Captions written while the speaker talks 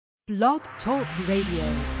Blog Talk Radio.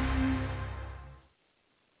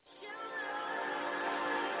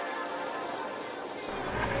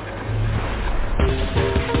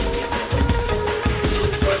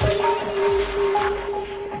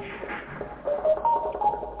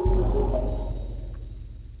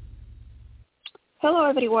 Hello,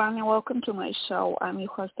 everyone, and welcome to my show. I'm your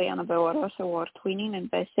host, Diana Belarus, award-winning and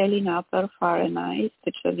best-selling author, Fahrenheit,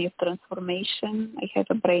 The Journey of Transformation. I have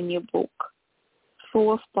a brand new book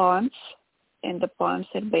full of poems, and the poems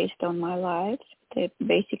are based on my life. It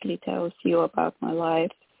basically tells you about my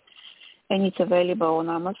life, and it's available on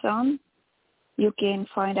Amazon. You can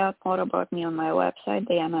find out more about me on my website,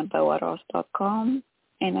 dianabelarus.com,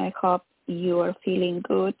 and I hope you are feeling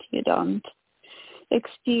good. You don't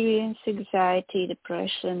experience anxiety,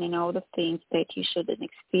 depression, and all the things that you shouldn't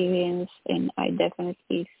experience. And I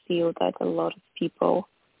definitely feel that a lot of people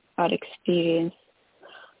are experiencing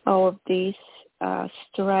all of this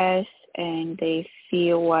stress, and they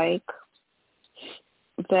feel like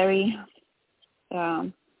very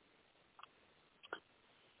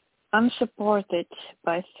unsupported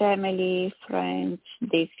by family, friends.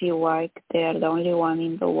 They feel like they are the only one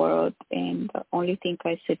in the world, and the only thing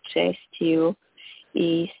I suggest you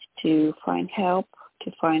is to find help,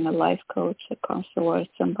 to find a life coach, a counselor,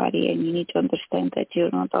 somebody, and you need to understand that you're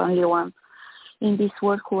not the only one in this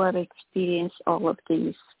world who have experienced all of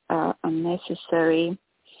these unnecessary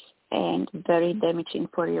and very damaging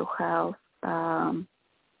for your health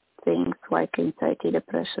things like anxiety,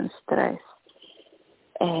 depression, stress.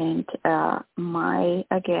 And my,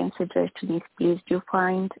 again, suggestion is please do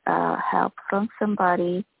find help from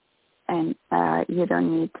somebody. And you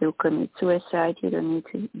don't need to commit suicide. You don't need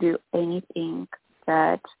to do anything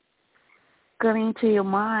that comes into your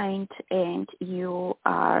mind and you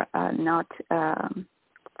are not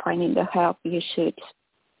finding the help you should.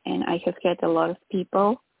 And I have had a lot of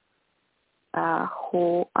people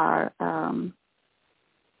who are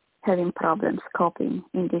having problems coping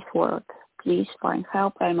in this world. Please find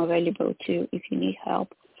help. I'm available too if you need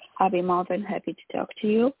help. I'll be more than happy to talk to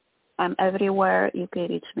you. I'm everywhere. You can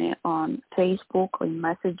reach me on Facebook or in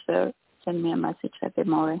Messenger. Send me a message. I'll be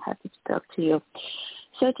more than happy to talk to you.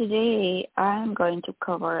 So today I'm going to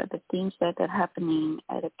cover the things that are happening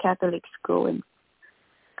at a Catholic school and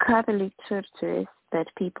Catholic churches that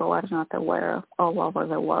people are not aware of all over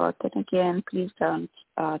the world. And again, please don't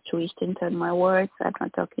twist and turn my words. I'm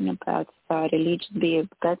not talking about religion being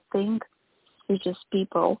a bad thing. It's just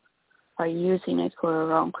people are using it for the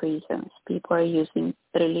wrong reasons. People are using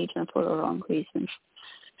religion for the wrong reasons.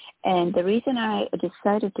 And the reason I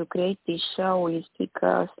decided to create this show is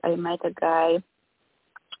because I met a guy,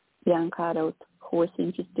 young adult, who was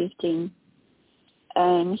in his 15,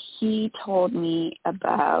 and he told me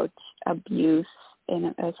about abuse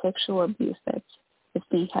and sexual abuse that has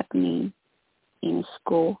been happening in a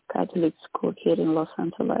school, Catholic school here in Los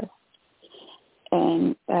Angeles.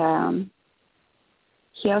 And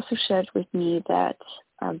he also shared with me that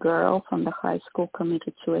a girl from the high school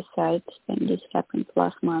committed suicide, and this happened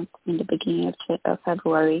last month in the beginning of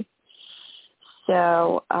February.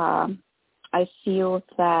 So I feel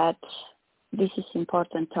that this is an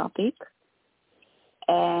important topic,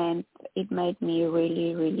 and it made me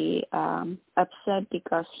really, really upset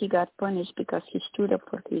because he got punished because he stood up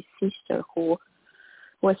for his sister who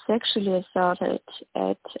was sexually assaulted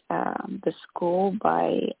at the school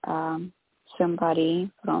by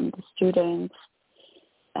somebody from the students,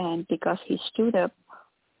 and because he stood up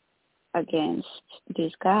against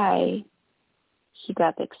this guy, he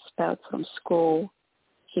got expelled from school.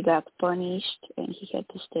 He got punished, and he had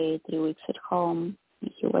to stay 3 weeks at home.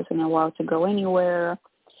 He wasn't allowed to go anywhere,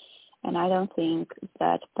 and I don't think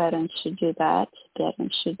that parents should do that.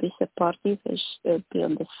 Parents should be supportive. They should be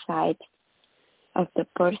on the side of the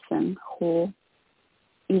person who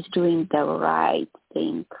is doing the right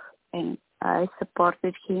thing. And I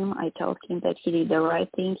supported him. I told him that he did the right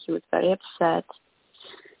thing. He was very upset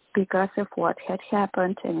because of what had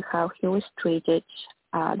happened and how he was treated.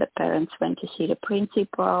 The parents went to see the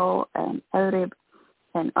principal and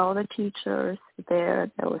all the teachers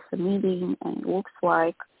there. There was a meeting, and it looks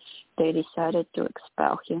like they decided to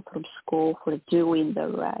expel him from school for doing the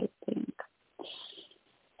right thing.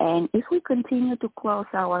 And if we continue to close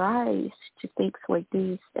our eyes to things like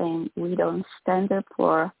this and we don't stand up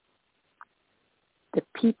for the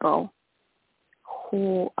people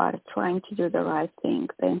who are trying to do the right thing,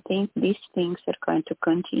 then think these things are going to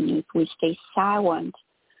continue. If we stay silent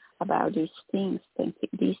about these things, then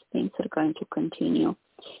these things are going to continue.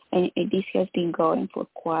 And this has been going for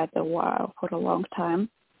quite a while, for a long time,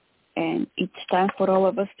 and it's time for all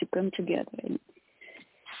of us to come together. And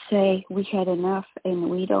say we had enough, and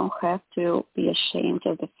we don't have to be ashamed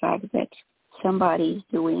of the fact that somebody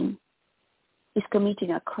is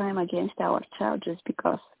committing a crime against our child just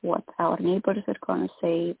because what our neighbors are going to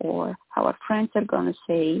say, or our friends are going to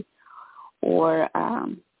say, or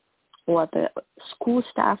what the school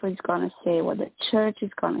staff is going to say, what the church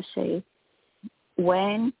is going to say.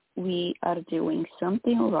 When we are doing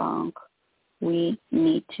something wrong, we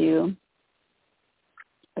need to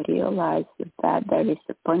realize that there is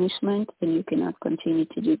a punishment, and you cannot continue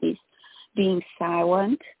to do this. Being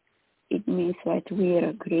silent, it means that we are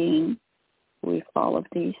agreeing with all of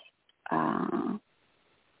these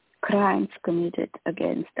crimes committed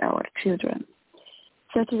against our children.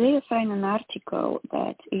 So today I find an article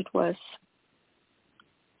that it was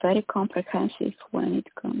very comprehensive when it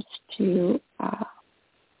comes to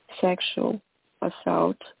sexual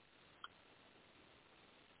assault.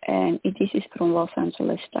 And this is from Los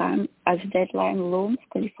Angeles Times. As deadline looms,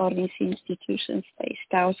 California's institutions face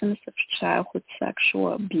thousands of childhood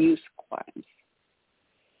sexual abuse crimes.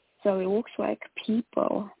 So it looks like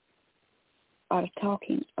people are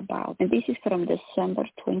talking about, and this is from December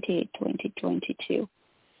 28, 2022.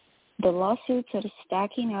 The lawsuits are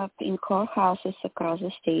stacking up in courthouses across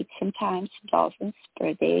the state, sometimes dozens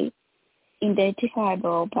per day,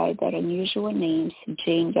 identifiable by their unusual names: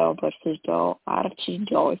 Jane Doe versus Doe,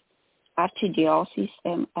 Archdiocese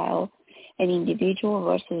ML, an individual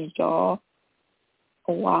versus Doe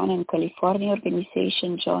 1, and California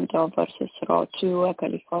organization John Doe versus Roe 2, a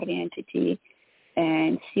California entity.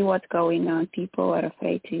 And see what's going on. People are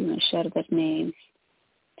afraid to even share their names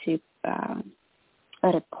to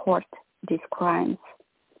report these crimes.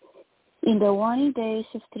 In the 1 days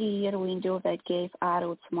of 3-year window that gave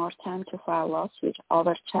adults more time to file lawsuits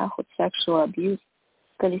over childhood sexual abuse,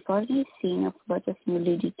 California is seeing a flood of new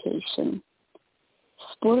litigation.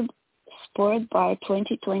 Spurred by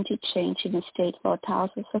 2020 change in the state law,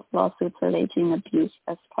 thousands of lawsuits alleging abuse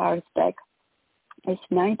as far as back as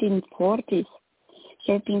 1940s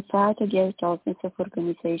have been filed against dozens of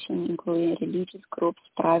organizations, including religious groups,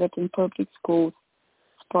 private and public schools,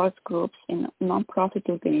 sports groups, and non-profit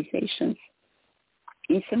organizations.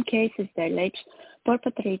 In some cases, the alleged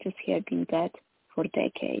perpetrators have been dead for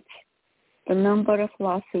decades. The number of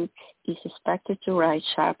lawsuits is expected to rise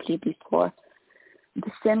sharply before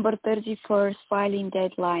December 31st filing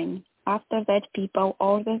deadline. After that, people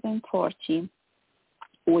older than 40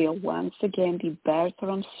 will once again be barred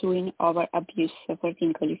from suing over abuse suffered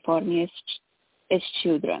in California as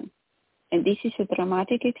children. And this is a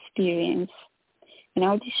dramatic experience. And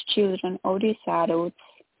all these children, all these adults,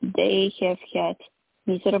 they have had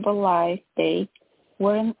miserable lives. They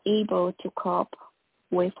weren't able to cope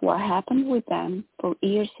with what happened with them for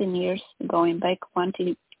years and years, going back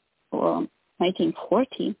until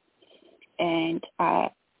 1940. And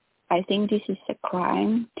I think this is a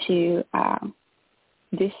crime to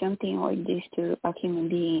do something like this to a human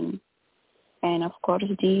being. And of course,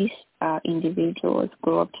 these individuals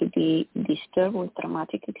grow up to be disturbed with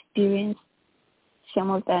traumatic experience. Some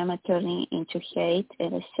of them are turning into hate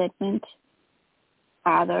and resentment.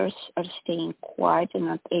 Others are staying quiet and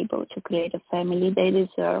not able to create a family they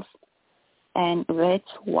deserve. And that's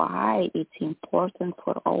why it's important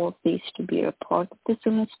for all of this to be reported as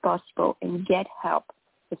soon as possible and get help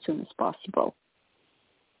as soon as possible.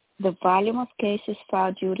 The volume of cases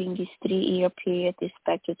filed during this 3-year period is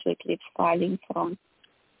expected to eclipse filing from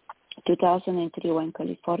 2003, when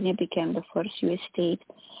California became the first U.S. state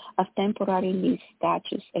of temporary leave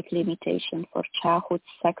status as limitation for childhood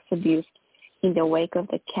sex abuse in the wake of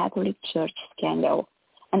the Catholic Church scandal.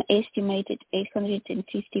 An estimated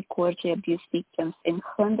 850 clergy abuse victims and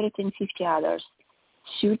 150 others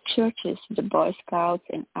sued churches, the Boy Scouts,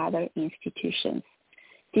 and other institutions.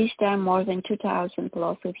 This time, more than 2,000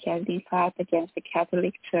 lawsuits have been filed against the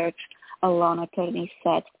Catholic Church, alone, attorneys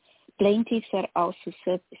said. Plaintiffs are also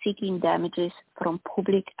seeking damages from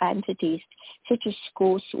public entities, such as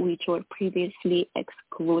schools, which were previously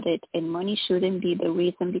excluded, and money shouldn't be the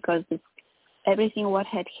reason, because everything what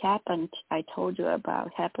had happened, I told you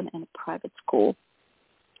about, happened in a private school.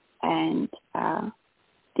 And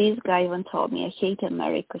this guy even told me, I hate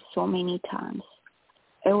America so many times.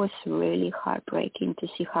 It was really heartbreaking to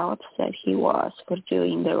see how upset he was for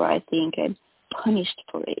doing the right thing and punished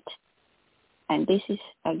for it. And this is,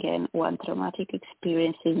 again, one traumatic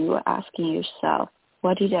experience, and you are asking yourself,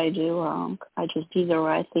 what did I do wrong? I just did the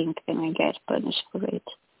right thing and I get punished for it.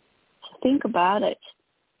 So think about it.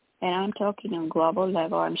 And I'm talking on global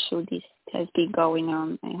level. I'm sure this has been going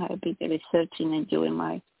on. I have been researching and doing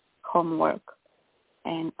my homework.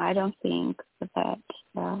 And I don't think that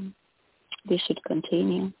this should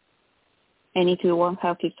continue. And if we want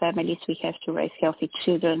healthy families, we have to raise healthy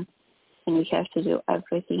children, and we have to do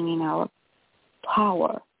everything in our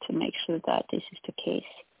power to make sure that this is the case.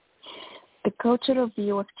 The cultural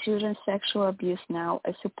view of children's sexual abuse now,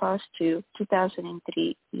 as opposed to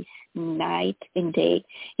 2003, is night and day.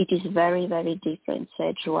 It is very, very different,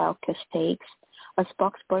 said Joel Castex, a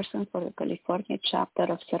spokesperson for the California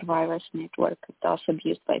chapter of Survivors Network of Those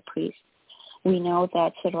Abused by Priests. We know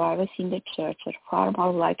that survivors in the church are far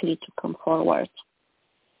more likely to come forward.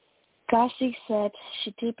 Castex said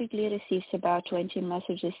she typically receives about 20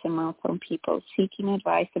 messages a month from people seeking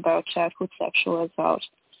advice about childhood sexual assault.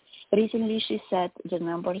 Recently, she said the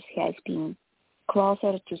numbers has been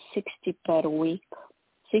closer to 60 per week,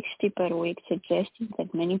 suggesting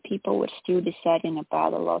that many people were still deciding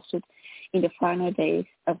about a lawsuit in the final days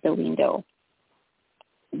of the window.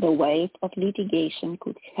 The wave of litigation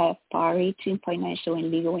could have far-reaching financial and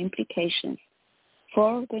legal implications for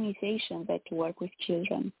organizations that work with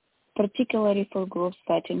children, particularly for groups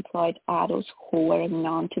that employed adults who were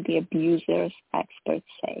known to be abusers, experts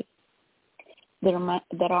say. The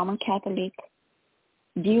Roman Catholic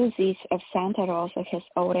Diocese of Santa Rosa has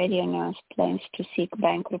already announced plans to seek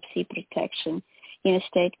bankruptcy protection. In a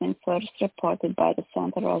statement first reported by the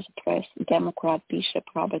Santa Rosa Press, Democrat Bishop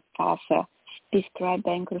Robert Pasa described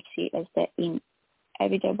bankruptcy as the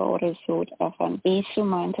inevitable result of an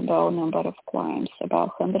insurmountable number of crimes,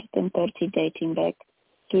 about 130 dating back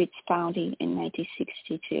to its founding in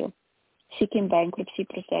 1962. Seeking bankruptcy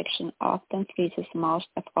protection often freezes most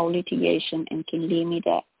of all litigation and can limit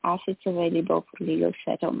the assets available for legal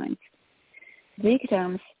settlements.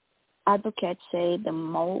 Victims advocates say the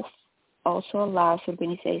MOLF also allows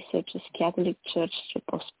organizations such as Catholic Church to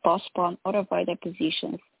postpone or avoid their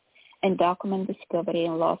positions and document discovery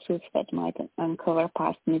in lawsuits that might uncover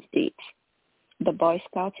past misdeeds. The Boy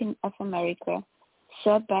Scouts of America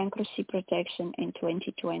sought bankruptcy protection in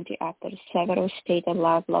 2020 after several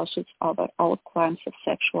state-allowed lawsuits over all crimes of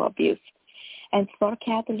sexual abuse. And four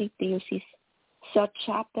Catholic dioceses sought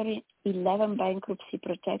Chapter 11 bankruptcy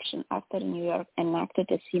protection after New York enacted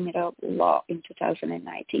a similar law in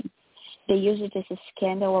 2019. They use it as a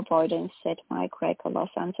scandal avoidance, said Mike Reck, a Los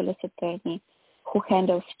Angeles attorney who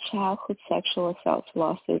handles childhood sexual assault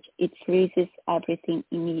lawsuits. It freezes everything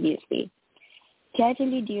immediately.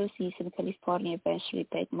 Catholic Diocese in California eventually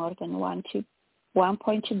paid more than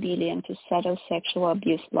 $1.2 billion to settle sexual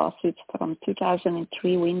abuse lawsuits from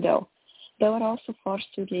 2003 window. They were also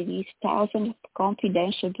forced to release thousands of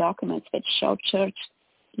confidential documents that show church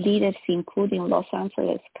leaders, including Los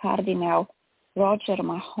Angeles Cardinal Roger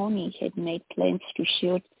Mahoney, had made plans to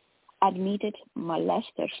shield admitted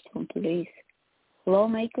molesters from police.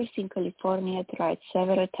 Lawmakers in California tried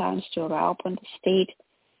several times to reopen the state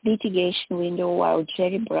litigation window while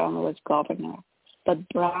Jerry Brown was governor, but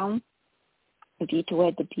Brown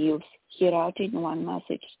vetoed the bills. He wrote in one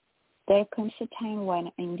message, "There comes a time when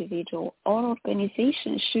an individual or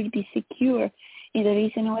organization should be secure in the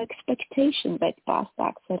reasonable expectation that past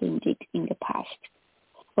acts are indeed in the past."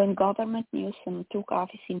 When Governor Newsom took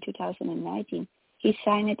office in 2019, he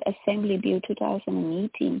signed Assembly Bill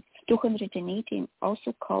 218,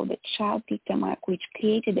 also called the Child Victim Act, which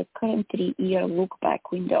created a current 3-year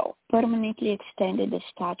look-back window, permanently extended the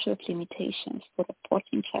statute of limitations for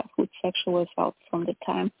reporting childhood sexual assault from the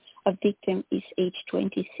time a victim is age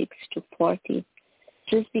 26 to 40.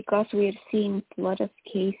 Just because we are seeing a lot of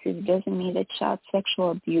cases doesn't mean that child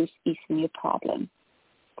sexual abuse is a new problem.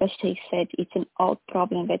 Castex said it's an old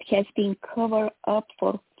problem that has been covered up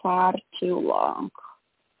for far too long.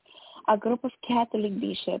 A group of Catholic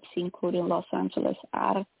bishops, including Los Angeles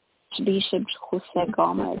Archbishop Jose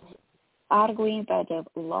Gomez, arguing that the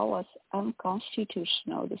law was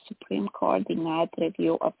unconstitutional, the Supreme Court denied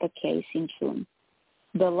review of the case in June.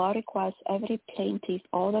 The law requires every plaintiff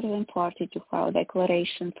older than 40 to file a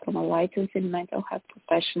declaration from a licensed mental health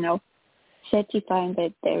professional certifying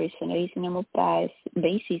that there is a reasonable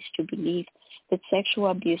basis to believe that sexual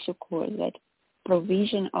abuse occurred. That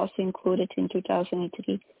provision, also included in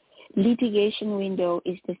 2003 litigation window,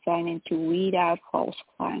 is designed to weed out false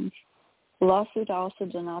claims. Lawsuits also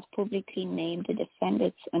do not publicly name the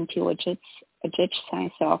defendants until a judge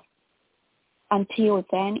signs off. Until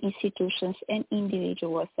then, institutions and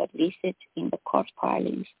individuals are listed in the court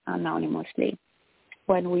filings anonymously.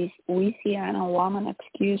 When Louisiana woman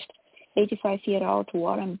accused 85-year-old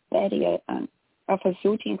Warren Beatty of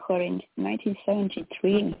assaulting her in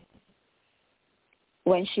 1973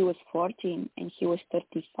 when she was 14 and he was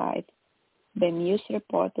 35. The news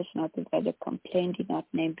reporters noted that the complaint did not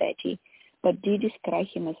name Betty, but did describe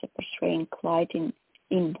him as a portraying Clyde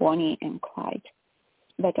in Bonnie and Clyde.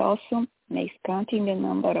 but also makes counting the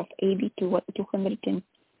number of AB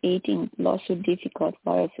 218 lawsuit difficult.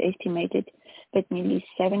 Lawyers estimated that nearly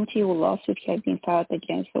 70 lawsuits have been filed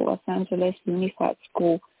against the Los Angeles Unified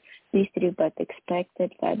School District, but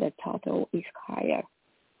expected that the total is higher.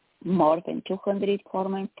 More than 200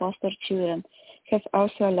 former and foster children have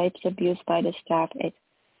also alleged abuse by the staff at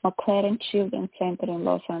McLaren Children's Center in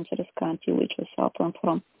Los Angeles County, which was open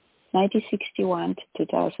from 1961 to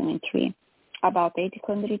 2003. About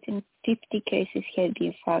 850 cases had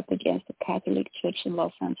been filed against the Catholic Church in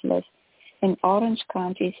Los Angeles and Orange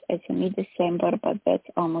counties as of mid-December, but that's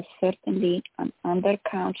almost certainly an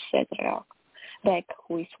undercount, said Beck,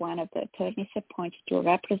 who is one of the attorneys appointed to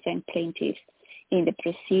represent plaintiffs in the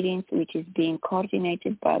proceedings, which is being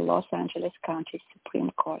coordinated by Los Angeles County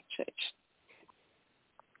Supreme Court Judge.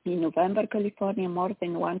 In November, California, more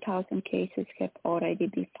than 1,000 cases have already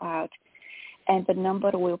been filed, and the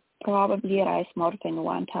number will probably rise more than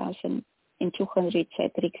 1,200,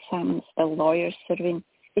 said Rick Simons, the lawyer serving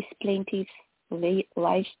as plaintiff's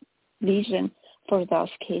liaison for those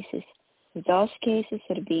cases. Those cases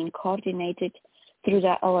are being coordinated through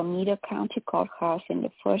the Alameda County Courthouse, and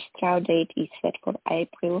the first trial date is set for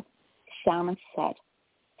April, Simons said.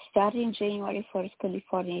 Starting January 1st,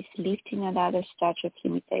 California is lifting another statute of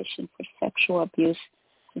limitation for sexual abuse.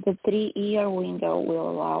 The 3-year window will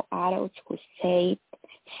allow adults who said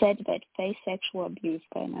that face sexual abuse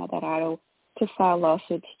by another adult to file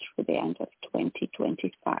lawsuits through the end of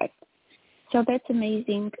 2025. So that's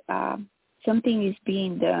amazing. Something is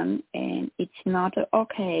being done, and it's not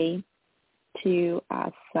okay to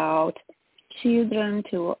assault children,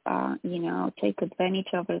 to take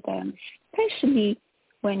advantage of them, especially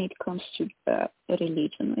when it comes to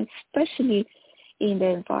religion, especially in the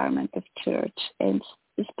environment of church, and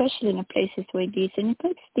especially in places like this. And it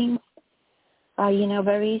makes things,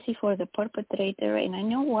 very easy for the perpetrator. And I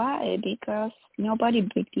know why, because nobody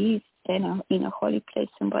believes that in a holy place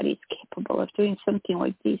somebody is capable of doing something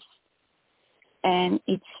like this. And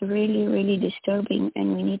it's really, really disturbing,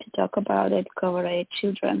 and we need to talk about it, cover our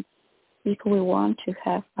children, if we want to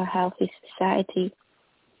have a healthy society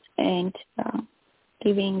and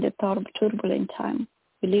living the turbulent time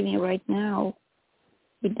we're living right now.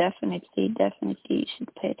 We definitely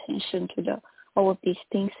should pay attention to all of these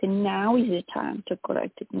things, and now is the time to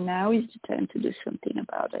correct it. Now is the time to do something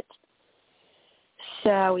about it.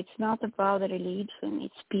 So it's not about the religion.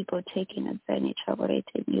 It's people taking advantage of it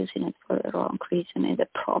and using it for the wrong reason. And the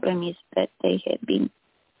problem is that they had been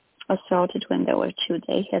assaulted when they were children.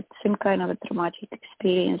 They had some kind of a traumatic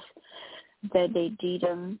experience that they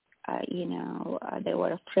didn't, they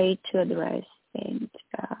were afraid to address, and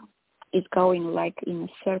it's going like in a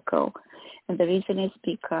circle. And the reason is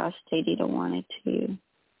because they didn't want it to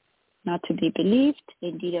not to be believed.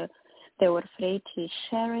 They were afraid to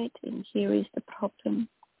share it, and here is the problem,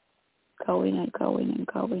 going and going and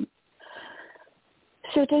going.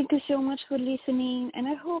 So thank you so much for listening, and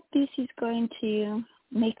I hope this is going to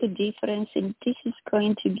make a difference, and this is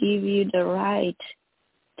going to give you the right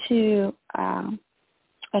to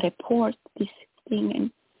report this thing,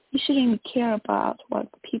 and you shouldn't care about what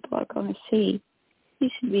people are going to say. You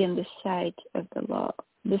should be on the side of the law,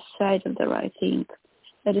 the side of the right thing,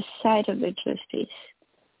 at the side of the justice.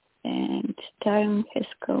 And time has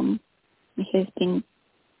come. It has been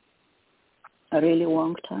a really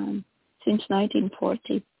long time. Since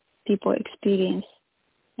 1940, people experience,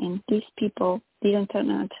 and these people didn't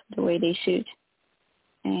turn out the way they should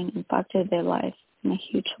and impacted their life in a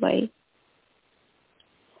huge way.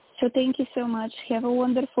 So thank you so much. Have a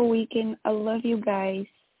wonderful weekend. I love you guys.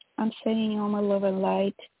 I'm sending you all my love and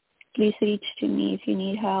light. Please reach to me if you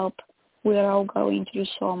need help. We are all going through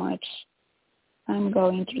so much. I'm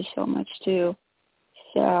going through so much too.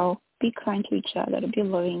 So be kind to each other, be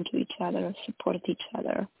loving to each other, support each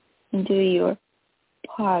other, and do your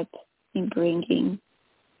part in bringing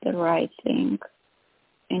the right thing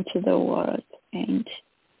into the world and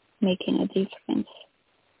making a difference.